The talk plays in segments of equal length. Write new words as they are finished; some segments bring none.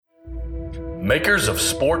Makers of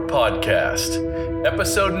Sport Podcast,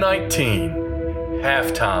 Episode 19,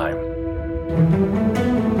 Halftime.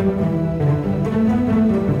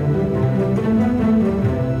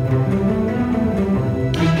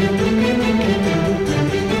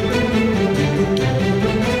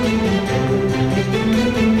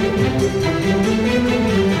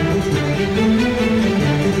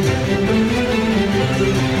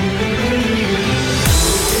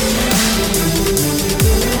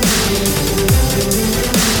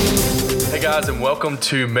 And welcome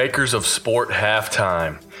to Makers of Sport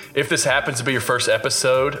Halftime. If this happens to be your first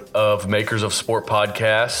episode of Makers of Sport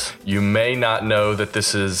Podcast, you may not know that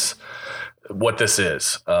this is what this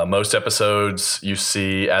is. Most episodes you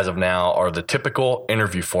see as of now are the typical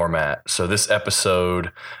interview format. So this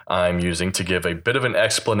episode I'm using to give a bit of an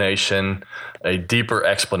explanation, a deeper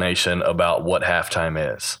explanation about what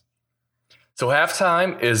halftime is. So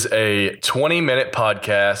halftime is a 20-minute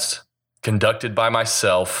podcast conducted by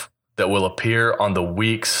myself that will appear on the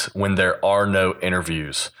weeks when there are no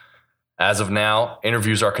interviews. As of now,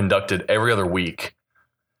 interviews are conducted every other week.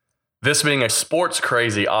 This being a sports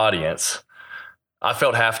crazy audience, I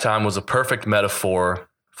felt halftime was a perfect metaphor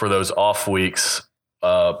for those off weeks,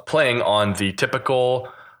 playing on the typical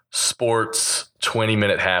sports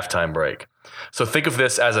 20-minute halftime break. So think of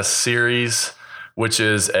this as a series, which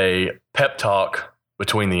is a pep talk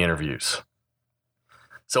between the interviews.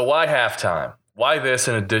 So why halftime? Why this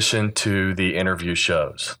in addition to the interview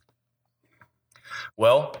shows?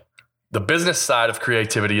 Well, the business side of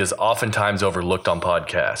creativity is oftentimes overlooked on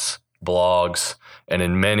podcasts, blogs, and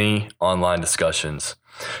in many online discussions.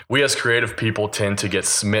 We as creative people tend to get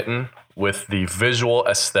smitten with the visual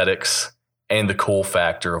aesthetics and the cool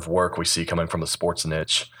factor of work we see coming from the sports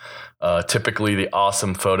niche. Typically the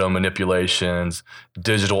awesome photo manipulations,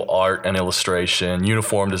 digital art and illustration,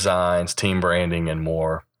 uniform designs, team branding, and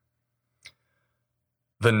more.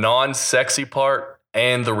 The non-sexy part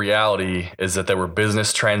and the reality is that there were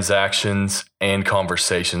business transactions and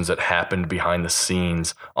conversations that happened behind the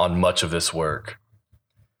scenes on much of this work.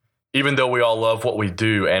 Even though we all love what we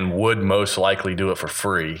do and would most likely do it for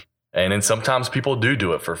free, and then sometimes people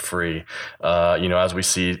do it for free, as we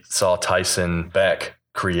saw Tyson Beck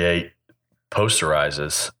create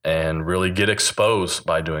posterizes and really get exposed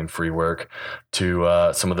by doing free work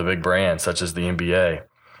to some of the big brands such as the NBA.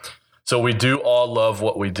 So we do all love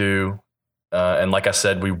what we do. And like I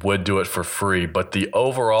said, we would do it for free. But the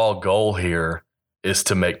overall goal here is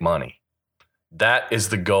to make money. That is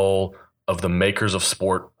the goal of the Makers of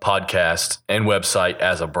Sport podcast and website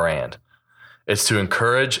as a brand. It's to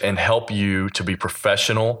encourage and help you to be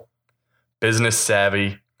professional, business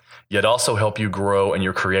savvy, yet also help you grow in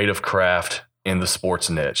your creative craft in the sports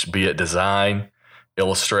niche, be it design,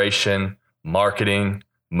 illustration, marketing,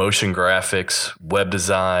 motion graphics, web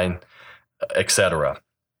design, etc.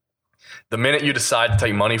 The minute you decide to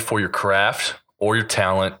take money for your craft or your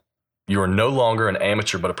talent, you are no longer an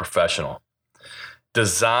amateur but a professional.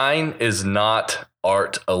 Design is not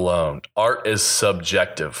art alone. Art is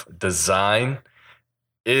subjective. Design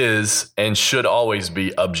is and should always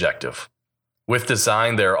be objective. With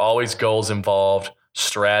design, there are always goals involved,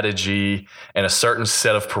 strategy, and a certain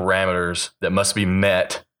set of parameters that must be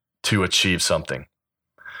met to achieve something.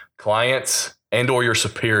 Clients and or your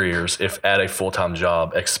superiors, if at a full-time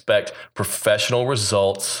job, expect professional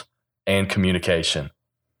results and communication.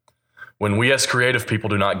 When we as creative people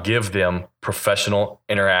do not give them professional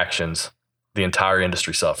interactions, the entire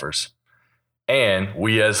industry suffers. And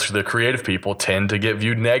we as the creative people tend to get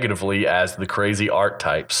viewed negatively as the crazy art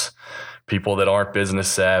types, people that aren't business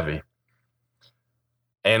savvy.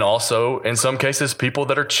 And also, in some cases, people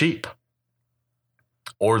that are cheap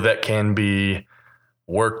or that can be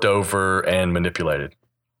worked over and manipulated.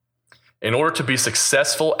 In order to be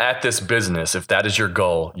successful at this business, if that is your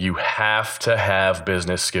goal, you have to have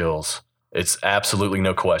business skills. It's absolutely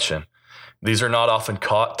no question. These are not often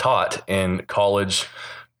taught in college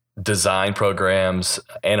design programs,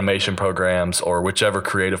 animation programs, or whichever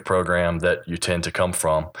creative program that you tend to come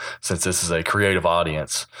from, since this is a creative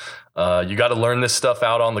audience. You got to learn this stuff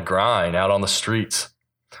out on the grind, out on the streets.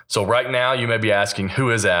 So right now you may be asking,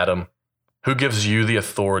 who is Adam? Who gives you the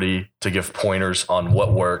authority to give pointers on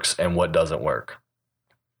what works and what doesn't work?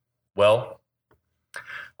 Well,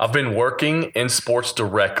 I've been working in sports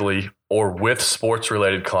directly or with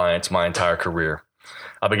sports-related clients my entire career.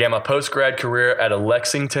 I began my post-grad career at a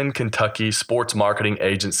Lexington, Kentucky sports marketing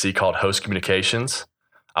agency called Host Communications.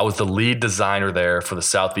 I was the lead designer there for the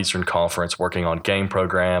Southeastern Conference, working on game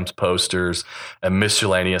programs, posters, and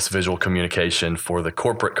miscellaneous visual communication for the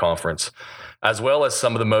corporate conference, as well as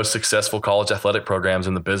some of the most successful college athletic programs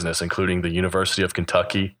in the business, including the University of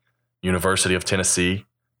Kentucky, University of Tennessee,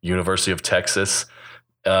 University of Texas,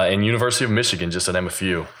 and University of Michigan, just to name a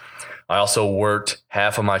few. I also worked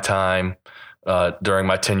half of my time during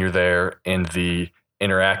my tenure there in the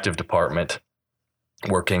interactive department,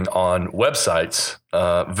 working on websites,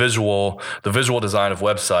 the visual design of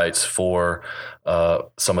websites for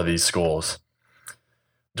some of these schools.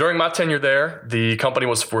 During my tenure there, the company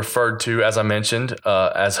was referred to, as I mentioned,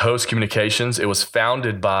 as Host Communications. It was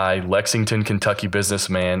founded by Lexington, Kentucky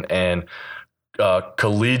businessman and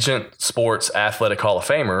collegiate sports athletic Hall of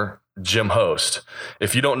Famer, Jim Host.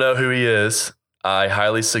 If you don't know who he is, I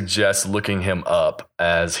highly suggest looking him up,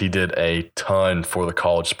 as he did a ton for the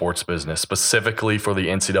college sports business, specifically for the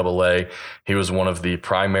NCAA. He was one of the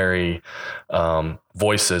primary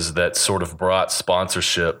voices that sort of brought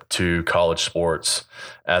sponsorship to college sports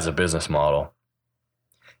as a business model.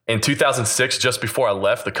 In 2006, just before I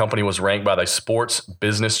left, the company was ranked by the Sports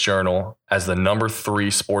Business Journal as the number 3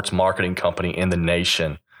 sports marketing company in the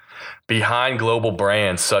nation, behind global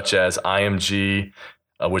brands such as IMG,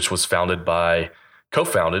 which was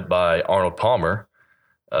co-founded by Arnold Palmer.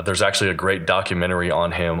 There's actually a great documentary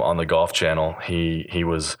on him on the Golf Channel. He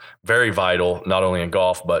was very vital, not only in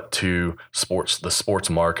golf, but to the sports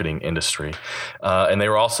marketing industry. And they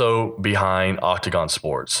were also behind Octagon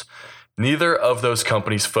Sports. Neither of those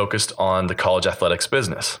companies focused on the college athletics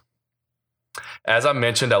business. As I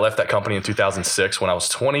mentioned, I left that company in 2006 when I was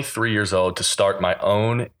 23 years old to start my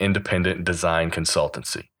own independent design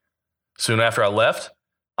consultancy. Soon after I left,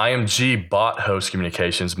 IMG bought Host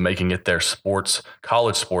Communications, making it their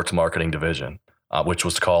college sports marketing division, which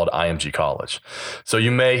was called IMG College. So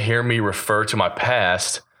you may hear me refer to my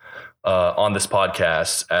past on this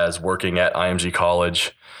podcast as working at IMG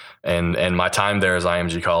College and my time there as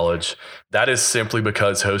IMG College. That is simply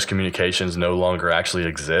because Host Communications no longer actually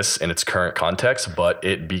exists in its current context, but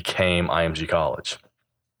it became IMG College.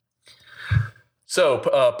 So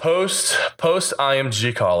post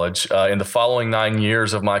IMG College, in the following 9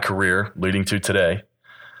 years of my career leading to today,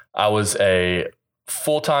 I was a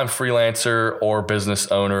full-time freelancer or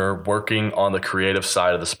business owner working on the creative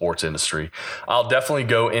side of the sports industry. I'll definitely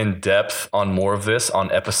go in depth on more of this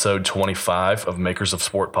on episode 25 of Makers of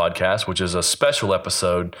Sport podcast, which is a special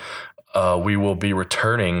episode. We will be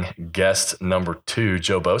returning guest number 2,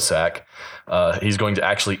 Joe Bosack. He's going to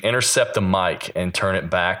actually intercept the mic and turn it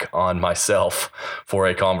back on myself for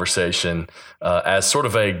a conversation as sort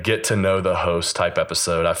of a get to know the host type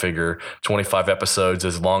episode. I figure 25 episodes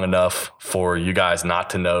is long enough for you guys not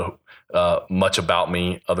to know much about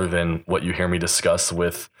me other than what you hear me discuss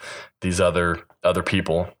with these other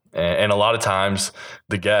people. And a lot of times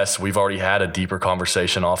the guests, we've already had a deeper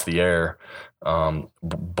conversation off the air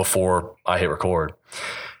before I hit record.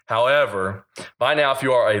 However, by now, if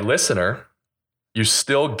you are a listener, you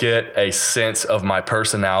still get a sense of my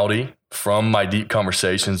personality from my deep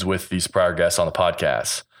conversations with these prior guests on the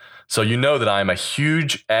podcast. So you know that I am a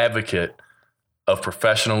huge advocate of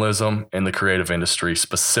professionalism in the creative industry,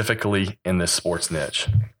 specifically in this sports niche.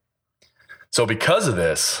 So because of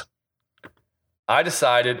this, I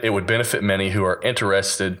decided it would benefit many who are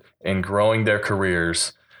interested in growing their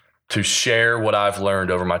careers to share what I've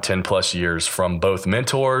learned over my 10 plus years from both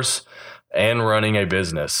mentors and running a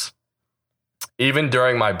business. Even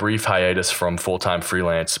during my brief hiatus from full-time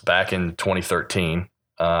freelance back in 2013,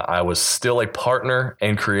 I was still a partner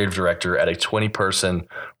and creative director at a 20-person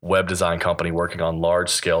web design company working on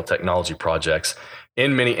large-scale technology projects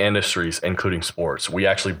in many industries, including sports. We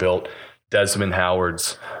actually built Desmond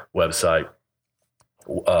Howard's website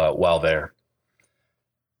while there.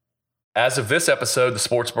 As of this episode, the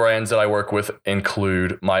sports brands that I work with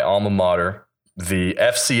include my alma mater, the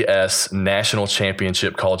FCS National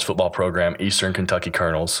Championship College Football Program, Eastern Kentucky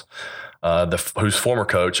Colonels, whose former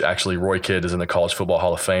coach, actually Roy Kidd, is in the College Football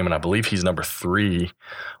Hall of Fame, and I believe he's number 3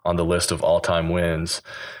 on the list of all-time wins.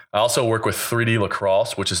 I also work with 3D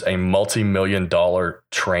Lacrosse, which is a multi-million-dollar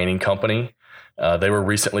training company. They were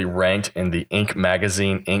recently ranked in the Inc.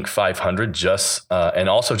 magazine Inc. 500, and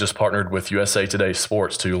also just partnered with USA Today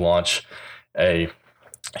Sports to launch a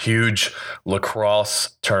huge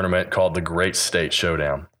lacrosse tournament called the Great State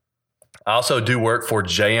Showdown. I also do work for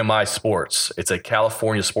JMI Sports. It's a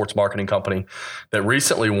California sports marketing company that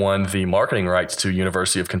recently won the marketing rights to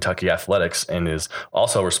University of Kentucky Athletics and is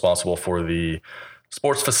also responsible for the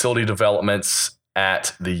sports facility developments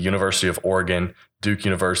at the University of Oregon, Duke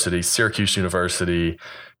University, Syracuse University,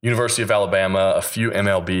 University of Alabama, a few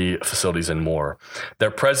MLB facilities, and more.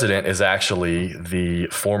 Their president is actually the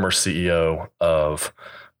former CEO of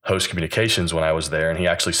Host Communications when I was there, and he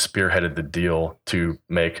actually spearheaded the deal to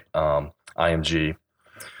make IMG,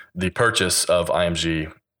 the purchase of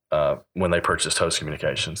IMG when they purchased Host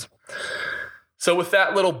Communications. So with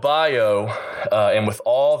that little bio and with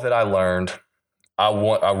all that I learned,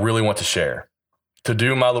 I really want to share, to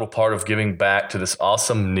do my little part of giving back to this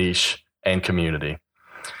awesome niche and community.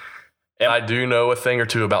 And I do know a thing or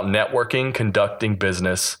two about networking, conducting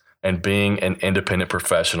business, and being an independent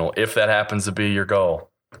professional, if that happens to be your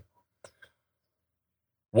goal.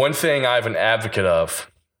 One thing I'm an advocate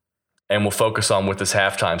of, and we'll focus on with this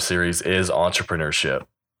halftime series, is entrepreneurship.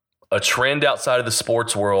 A trend outside of the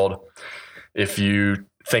sports world, if you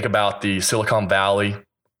think about the Silicon Valley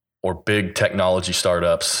or big technology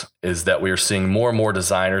startups, is that we are seeing more and more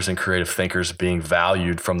designers and creative thinkers being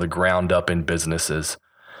valued from the ground up in businesses.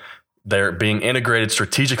 They're being integrated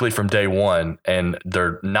strategically from day one, and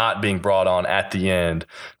they're not being brought on at the end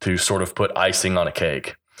to sort of put icing on a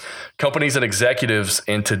cake. Companies and executives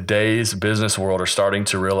in today's business world are starting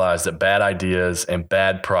to realize that bad ideas and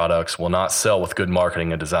bad products will not sell with good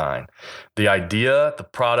marketing and design. The idea, the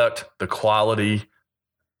product, the quality,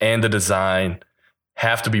 and the design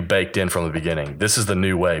have to be baked in from the beginning. This is the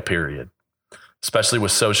new way, period. Especially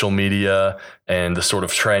with social media and the sort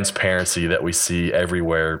of transparency that we see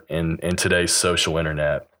everywhere in today's social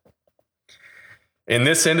internet. In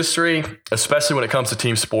this industry, especially when it comes to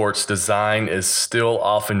team sports, design is still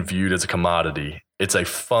often viewed as a commodity. It's a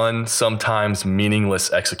fun, sometimes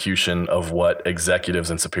meaningless execution of what executives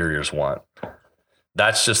and superiors want.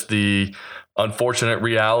 That's just the unfortunate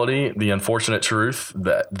reality, the unfortunate truth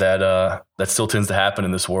that still tends to happen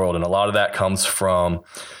in this world. And a lot of that comes from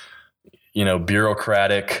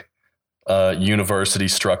bureaucratic university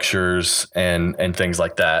structures and things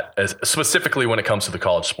like that, specifically when it comes to the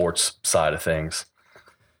college sports side of things.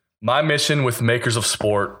 My mission with Makers of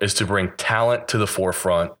Sport is to bring talent to the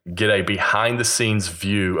forefront, get a behind-the-scenes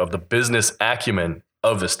view of the business acumen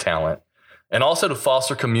of this talent, and also to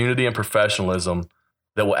foster community and professionalism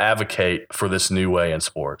that will advocate for this new way in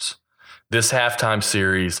sports. This halftime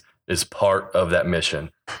series is part of that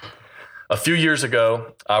mission. A few years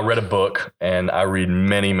ago, I read a book, and I read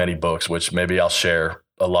many, many books, which maybe I'll share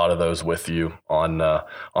a lot of those with you on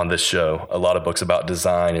this show. A lot of books about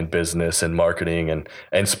design and business and marketing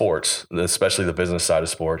and sports, especially the business side of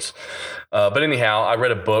sports. But anyhow, I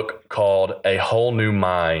read a book called A Whole New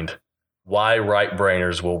Mind: Why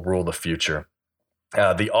Right-Brainers Will Rule the Future.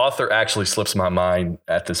 The author actually slips my mind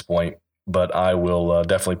at this point, but I will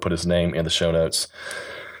definitely put his name in the show notes.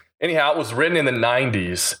 Anyhow, it was written in the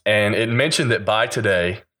 90s, and it mentioned that by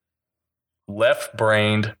today,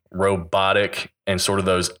 left-brained, robotic, and sort of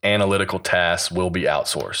those analytical tasks will be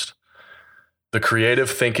outsourced. The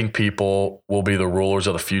creative thinking people will be the rulers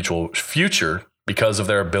of the future because of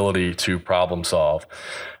their ability to problem solve.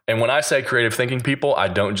 And when I say creative thinking people, I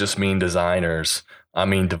don't just mean designers. I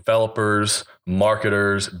mean developers,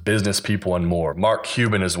 marketers, business people, and more. Mark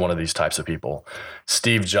Cuban is one of these types of people.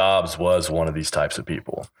 Steve Jobs was one of these types of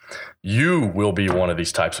people. You will be one of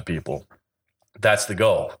these types of people. That's the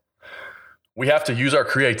goal. We have to use our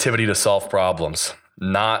creativity to solve problems,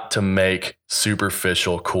 not to make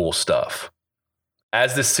superficial, cool stuff.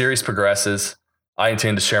 As this series progresses, I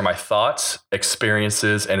intend to share my thoughts,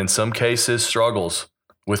 experiences, and in some cases, struggles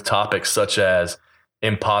with topics such as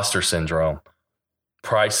imposter syndrome,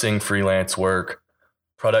 pricing freelance work,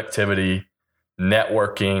 productivity,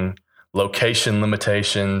 networking, location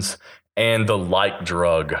limitations, and the like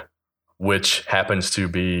drug, which happens to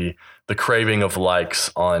be the craving of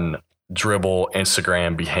likes on Dribbble,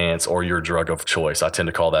 Instagram, Behance, or your drug of choice. I tend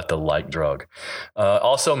to call that the like drug.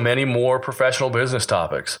 Also, many more professional business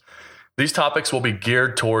topics. These topics will be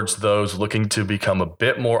geared towards those looking to become a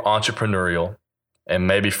bit more entrepreneurial and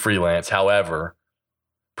maybe freelance. However,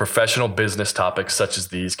 professional business topics such as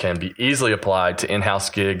these can be easily applied to in-house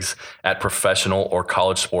gigs at professional or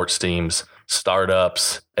college sports teams,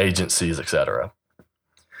 startups, agencies, etc.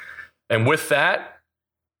 And with that,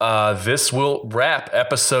 this will wrap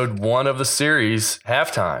episode 1 of the series,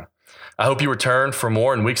 Halftime. I hope you return for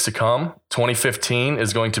more in weeks to come. 2015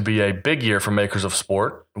 is going to be a big year for Makers of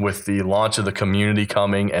Sport with the launch of the community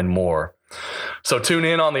coming and more. So tune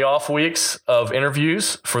in on the off weeks of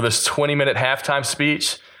interviews for this 20-minute halftime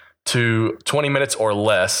speech to 20 minutes or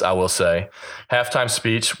less, I will say, halftime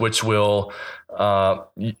speech, which will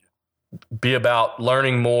be about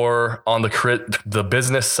learning more on the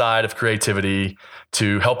business side of creativity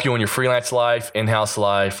to help you in your freelance life, in-house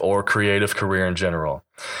life, or creative career in general.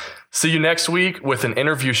 See you next week with an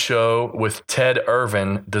interview show with Ted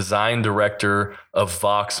Irvin, design director of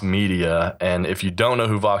Vox Media. And if you don't know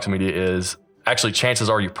who Vox Media is, actually, chances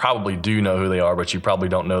are you probably do know who they are, but you probably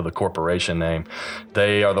don't know the corporation name.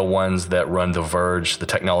 They are the ones that run The Verge, the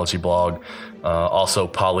technology blog, also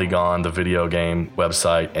Polygon, the video game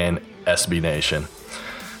website, and SB Nation.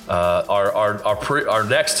 Our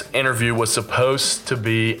next interview was supposed to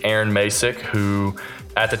be Aaron Masick, who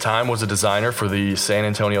at the time was a designer for the San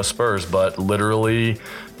Antonio Spurs, but literally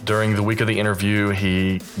during the week of the interview,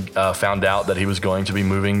 he found out that he was going to be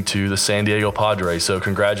moving to the San Diego Padres. So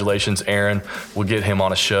congratulations, Aaron. We'll get him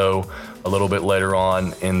on a show a little bit later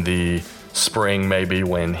on in the spring, maybe,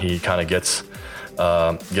 when he kind of gets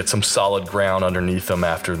some solid ground underneath him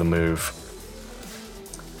after the move.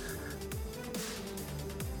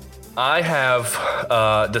 I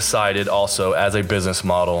have decided also as a business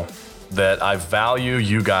model that I value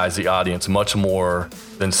you guys, the audience, much more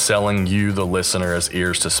than selling you, the listener, as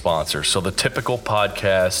ears to sponsors. So the typical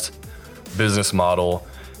podcast business model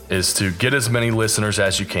is to get as many listeners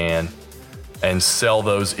as you can and sell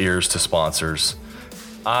those ears to sponsors.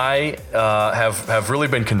 I have really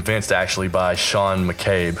been convinced, actually, by Sean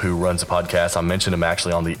McCabe, who runs a podcast. I mentioned him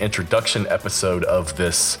actually on the introduction episode of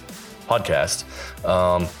this podcast.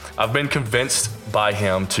 I've been convinced by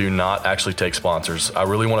him to not actually take sponsors. I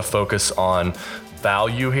really want to focus on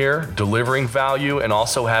value here, delivering value, and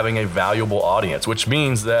also having a valuable audience, which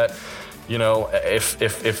means that, you know, if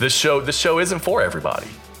this show isn't for everybody.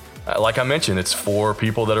 Like I mentioned, it's for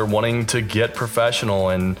people that are wanting to get professional,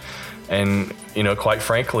 and you know, quite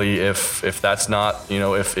frankly, if that's not, you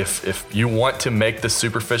know, if you want to make the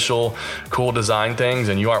superficial, cool design things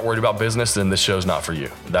and you aren't worried about business, then this show's not for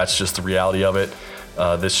you. That's just the reality of it.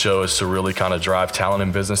 This show is to really kind of drive talent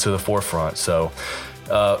and business to the forefront. So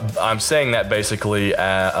I'm saying that basically,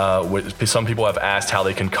 some people have asked how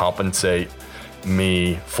they can compensate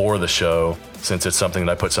me for the show, since it's something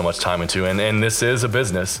that I put so much time into, and this is a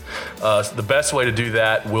business. The best way to do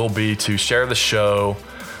that will be to share the show,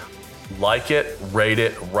 like it, rate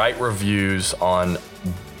it, write reviews on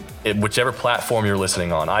whichever platform you're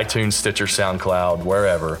listening on, iTunes, Stitcher, SoundCloud,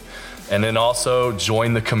 wherever. And then also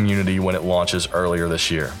join the community when it launches earlier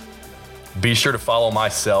this year. Be sure to follow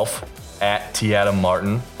myself at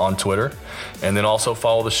TAdamMartin on Twitter, and then also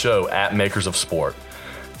follow the show at Makers of Sport.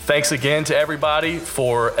 Thanks again to everybody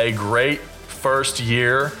for a great first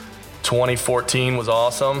year. 2014 was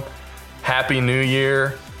awesome. Happy New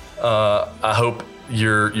Year. I hope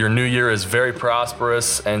your new year is very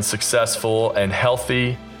prosperous and successful and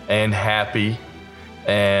healthy and happy.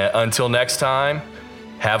 And until next time,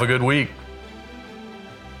 have a good week.